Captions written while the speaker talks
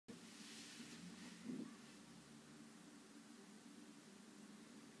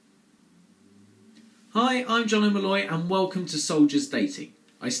Hi, I'm John O'Malloy and welcome to Soldiers Dating.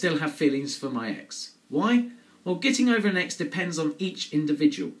 I still have feelings for my ex. Why? Well, getting over an ex depends on each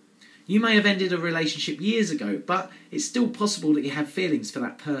individual. You may have ended a relationship years ago, but it's still possible that you have feelings for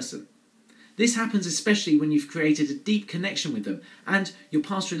that person. This happens especially when you've created a deep connection with them and your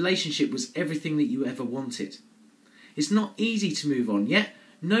past relationship was everything that you ever wanted. It's not easy to move on, yet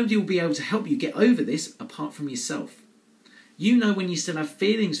nobody will be able to help you get over this apart from yourself. You know when you still have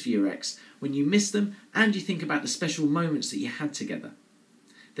feelings for your ex, when you miss them and you think about the special moments that you had together.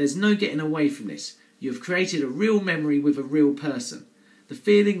 There's no getting away from this. You have created a real memory with a real person. The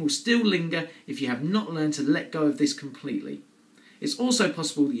feeling will still linger if you have not learned to let go of this completely. It's also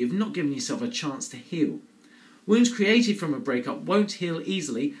possible that you've not given yourself a chance to heal. Wounds created from a breakup won't heal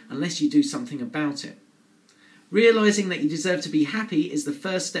easily unless you do something about it. Realising that you deserve to be happy is the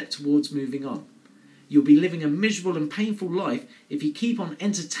first step towards moving on. You'll be living a miserable and painful life if you keep on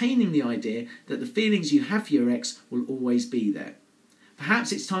entertaining the idea that the feelings you have for your ex will always be there.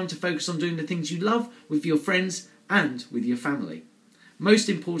 Perhaps it's time to focus on doing the things you love with your friends and with your family. Most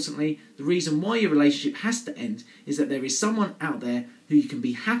importantly, the reason why your relationship has to end is that there is someone out there who you can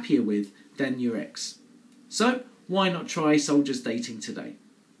be happier with than your ex. So, why not try Soldiers Dating today?